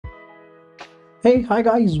Hey, hi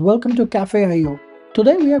guys, welcome to CafeIO.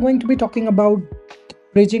 Today we are going to be talking about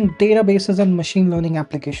bridging databases and machine learning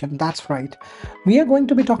application. That's right. We are going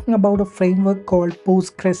to be talking about a framework called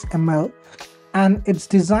PostgresML, and it's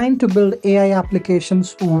designed to build AI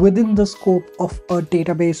applications within the scope of a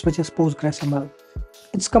database which is PostgresML.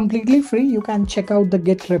 It's completely free. You can check out the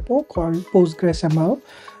Git repo called PostgresML.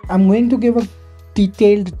 I'm going to give a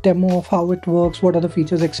detailed demo of how it works, what are the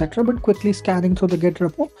features, etc. But quickly scanning through the Git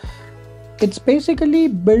repo, it's basically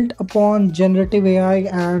built upon generative AI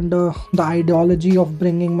and the ideology of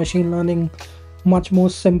bringing machine learning much more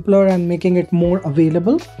simpler and making it more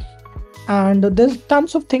available. And there's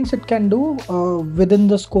tons of things it can do within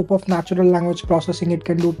the scope of natural language processing. It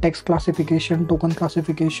can do text classification, token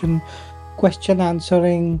classification, question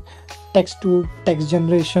answering, text to text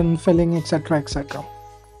generation, filling, etc. etc.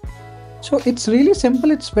 So it's really simple.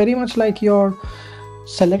 It's very much like your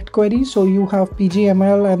select query. So you have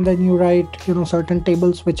pgml and then you write certain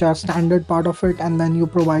tables which are standard part of it, and then you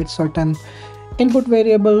provide certain input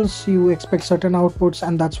variables, you expect certain outputs,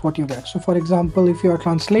 and that's what you get. So for example, if you are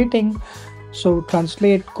translating, so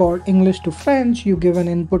translate called English to French, you give an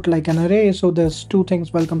input like an array. So there's two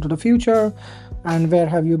things: welcome to the future and where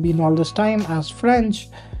have you been all this time as French.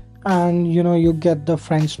 And you get the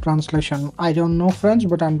French translation. I don't know French,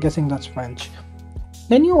 but I'm guessing that's French.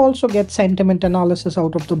 Then you also get sentiment analysis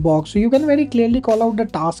out of the box. So you can very clearly call out the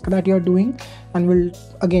task that you're doing, and we'll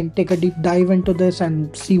again take a deep dive into this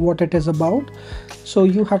and see what it is about. So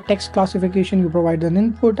you have text classification, you provide an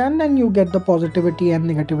input, and then you get the positivity and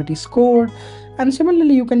negativity score. And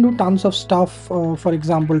similarly, you can do tons of stuff, for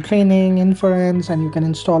example, training, inference, and you can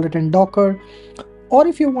install it in Docker. Or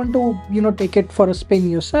if you want to, take it for a spin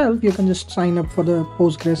yourself, you can just sign up for the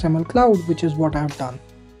PostgreSML cloud, which is what I've done.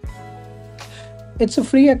 It's a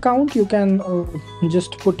free account. You can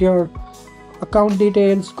just put your account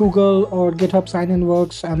details, Google or GitHub sign-in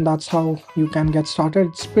works, and that's how you can get started.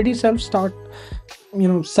 It's pretty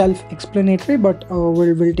self-explanatory, but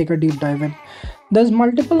we'll take a deep dive in. There's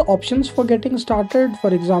multiple options for getting started.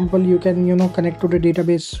 For example, you can connect to the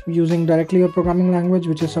database using directly your programming language,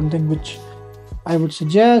 which is something which I would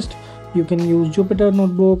suggest. You can use Jupyter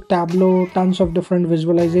Notebook, Tableau, tons of different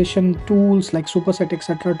visualization tools like Superset,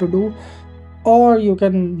 etc. to do. Or you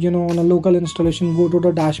can, on a local installation, go to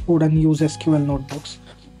the dashboard and use SQL notebooks.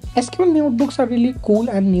 SQL notebooks are really cool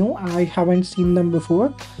and new. I haven't seen them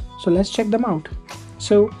before, so let's check them out.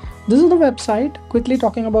 So this is the website. Quickly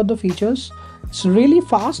talking about the features. It's really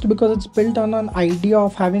fast because it's built on an idea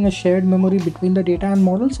of having a shared memory between the data and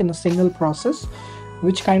models in a single process,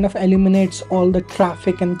 which kind of eliminates all the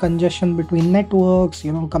traffic and congestion between networks,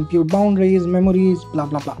 compute boundaries, memories, blah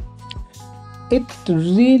blah blah. It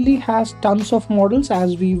really has tons of models,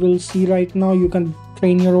 as we will see right now. You can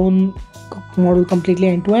train your own model completely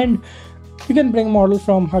end to end. You can bring model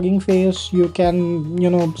from Hugging Face. You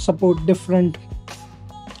can support different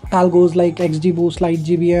algos like XGBoost,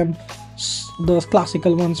 LightGBM, the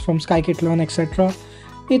classical ones from scikit-learn, etc.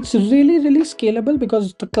 It's really scalable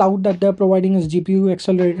because the cloud that they're providing is GPU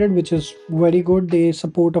accelerated, which is very good. They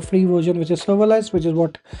support a free version which is serverless, which is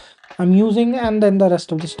what I'm using, and then the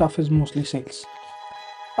rest of the stuff is mostly sales.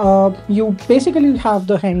 You basically have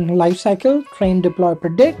the life cycle: train, deploy,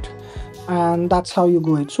 predict, and that's how you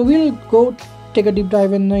go it. So we'll go take a deep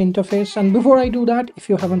dive in the interface. And before I do that, if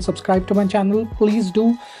you haven't subscribed to my channel, please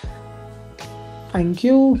do. Thank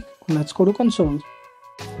you. Let's go to console.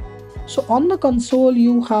 So on the console,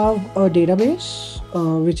 you have a database,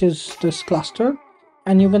 which is this cluster,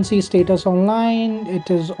 and you can see status online. It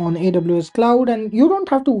is on AWS cloud, and you don't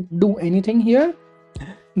have to do anything here.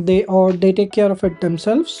 They take care of it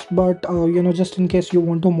themselves. But just in case you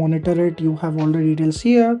want to monitor it, you have all the details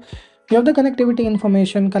here. You have the connectivity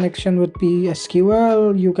information, connection with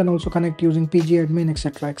PSQL. You can also connect using pgadmin,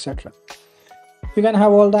 etc. etc. You can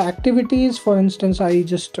have all the activities. For instance, I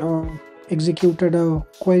just executed a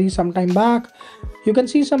query sometime back. You can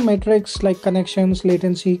see some metrics like connections,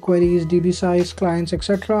 latency, queries, DB size, clients,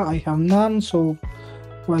 etc. I have none, so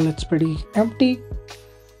well, it's pretty empty.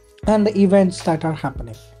 And the events that are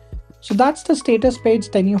happening. So that's the status page.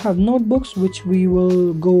 Then you have notebooks, which we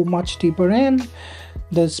will go much deeper in.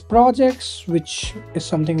 There's projects, which is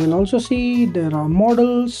something we'll also see. There are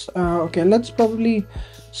models. Okay, let's probably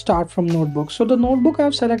start from notebook. So the notebook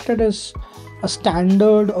I've selected is a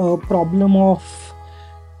standard problem of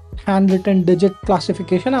handwritten digit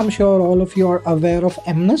classification. I'm sure all of you are aware of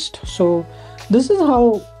MNIST. So this is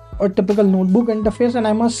how a typical notebook interface, and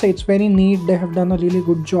I must say it's very neat. They have done a really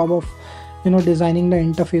good job of designing the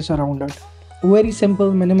interface around it. Very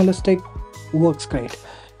simple, minimalistic, works great.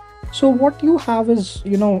 So what you have is,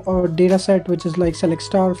 a data set which is like select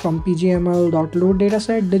star from pgml.load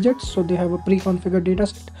dataset digits. So they have a pre-configured data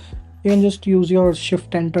set. You can just use your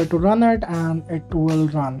shift enter to run it and it will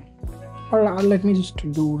run. Or let me just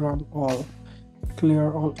do run all,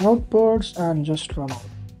 clear all outputs and just run all.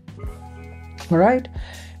 All right.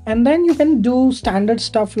 And then you can do standard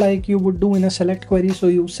stuff like you would do in a select query. So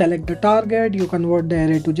you select the target, you convert the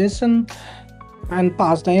array to JSON and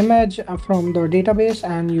pass the image from the database,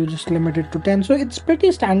 and you just limit it to 10. So it's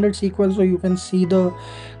pretty standard SQL. So you can see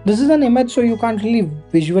this is an image, so you can't really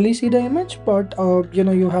visually see the image, but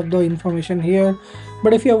you have the information here.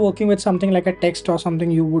 But if you're working with something like a text or something,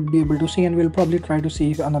 you would be able to see, and we'll probably try to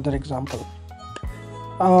see another example.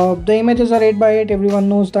 The images are 8 by 8, everyone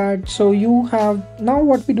knows that. So you have, now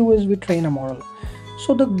what we do is we train a model.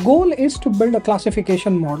 So the goal is to build a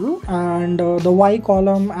classification model, and the Y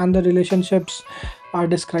column and the relationships are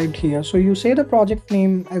described here. So you say the project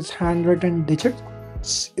name is handwritten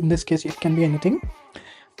digits. In this case, it can be anything.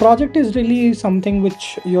 Project is really something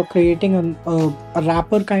which you're creating a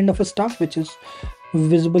wrapper kind of a stuff, which is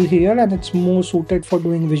visible here, and it's more suited for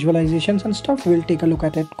doing visualizations and stuff. We'll take a look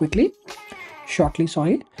at it shortly,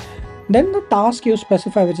 sorry. Then the task you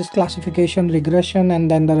specify, which is classification, regression, and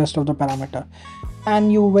then the rest of the parameter.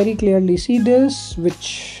 And you very clearly see this,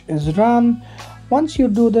 which is run. Once you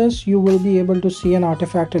do this, you will be able to see an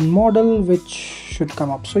artifact in model, which should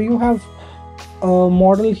come up. So you have a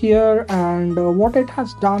model here, and what it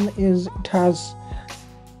has done is it has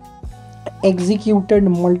executed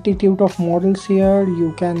multitude of models here.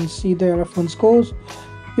 You can see the reference scores.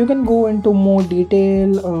 You can go into more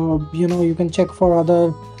detail. You can check for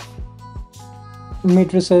other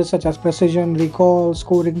matrices such as precision, recall,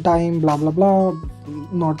 scoring time, blah blah blah.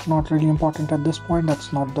 Not really important at this point.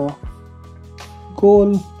 That's not the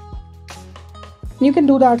goal. You can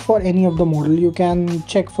do that for any of the model. You can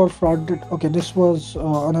check for fraud. Okay, this was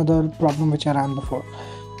another problem which I ran before.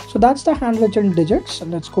 So that's the handwritten digits.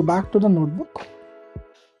 And let's go back to the notebook.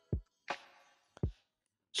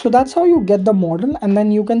 So that's how you get the model, and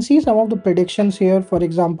then you can see some of the predictions here. For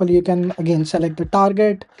example, you can again select the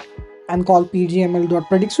target and call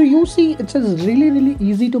pgml.predict. So you see it's really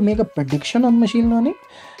easy to make a prediction on machine learning.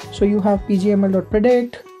 So you have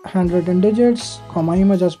pgml.predict, handwritten digits, comma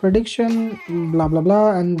image as prediction, blah blah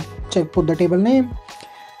blah, and put the table name,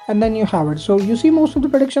 and then you have it. So you see most of the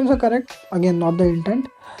predictions are correct, again not the intent.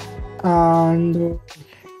 And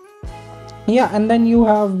yeah, and then you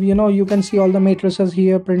have, you can see all the matrices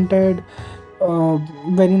here printed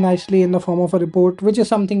very nicely in the form of a report, which is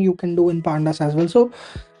something you can do in pandas as well. So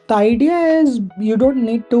the idea is you don't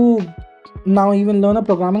need to now even learn a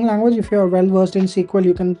programming language. If you're well versed in SQL,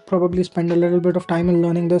 you can probably spend a little bit of time in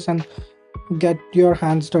learning this and get your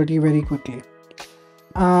hands dirty very quickly.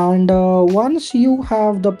 And once you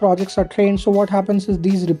have the projects are trained, so what happens is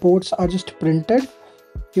these reports are just printed.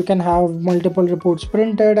 You can have multiple reports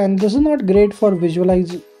printed, and this is not great for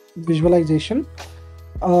visualization,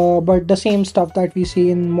 but the same stuff that we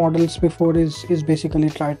see in models before is basically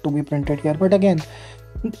tried to be printed here. But again,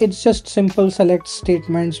 it's just simple select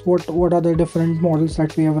statements, what are the different models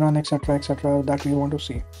that we have run, etc that we want to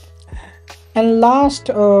see. And last,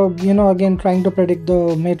 again trying to predict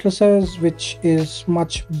the matrices, which is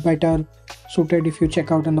much better suited if you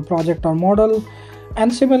check out in the project or model.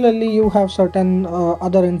 And similarly, you have certain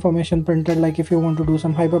other information printed, like if you want to do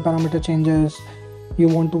some hyperparameter changes, you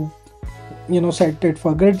want to set it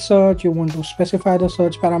for grid search, you want to specify the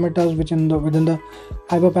search parameters within the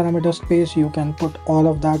hyperparameter space, you can put all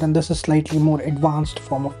of that, and this is slightly more advanced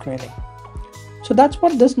form of training. So that's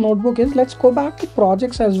what this notebook is. Let's go back to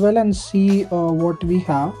projects as well and see what we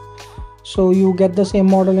have. So you get the same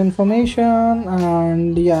model information,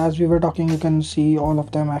 and yeah, as we were talking, you can see all of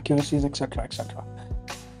them, accuracies, etc.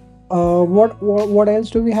 What else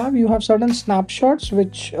do we have? You have certain snapshots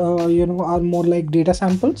which are more like data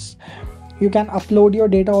samples. You can upload your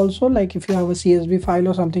data also, like if you have a CSV file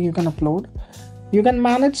or something, you can upload. You can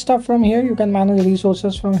manage stuff from here. You can manage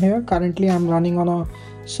resources from here. Currently I'm running on a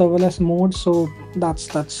serverless mode, so that's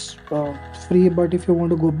free. But if you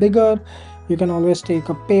want to go bigger, you can always take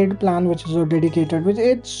a paid plan, which is a dedicated, which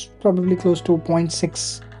it's probably close to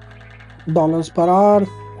 $0.6 per hour.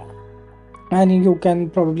 And you can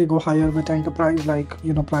probably go higher with enterprise, like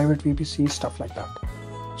private VPC, stuff like that.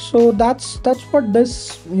 So that's what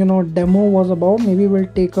this demo was about. Maybe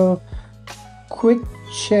we'll take a quick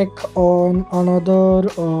check on another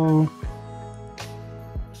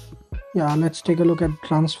yeah, let's take a look at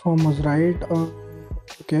transformers, right?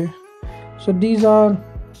 Okay, so these are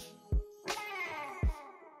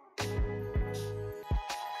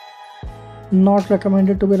Not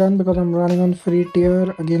recommended to be run because I'm running on free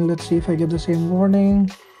tier. Again, let's see if I get the same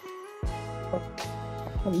warning.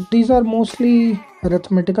 These are mostly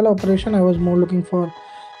arithmetical operation. I was more looking for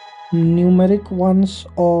numeric ones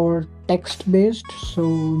or text based, so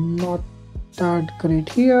not that great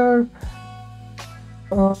here.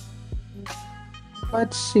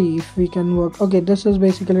 Let's see if we can work. Okay, this is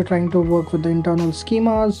basically trying to work with the internal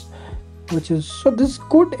schemas, which is so this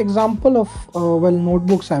good example of well,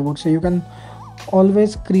 notebooks, I would say. You can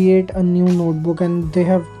always create a new notebook and they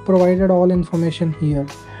have provided all information here.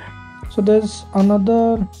 So there's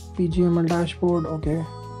another PGML dashboard. Okay,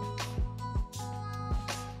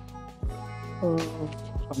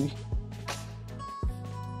 sorry.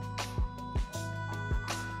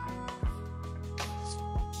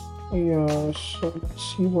 Yeah, so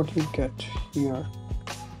let's see what you get here.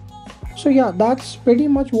 So yeah, that's pretty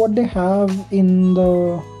much what they have in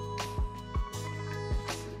the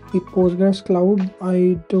Postgres cloud.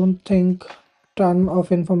 I don't think ton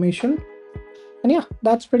of information. And yeah,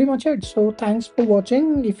 that's pretty much it. So thanks for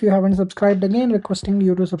watching. If you haven't subscribed, again requesting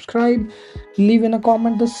you to subscribe, leave in a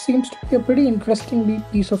comment. This seems to be a pretty interesting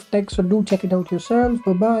piece of text, so do check it out yourself.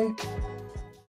 Bye bye.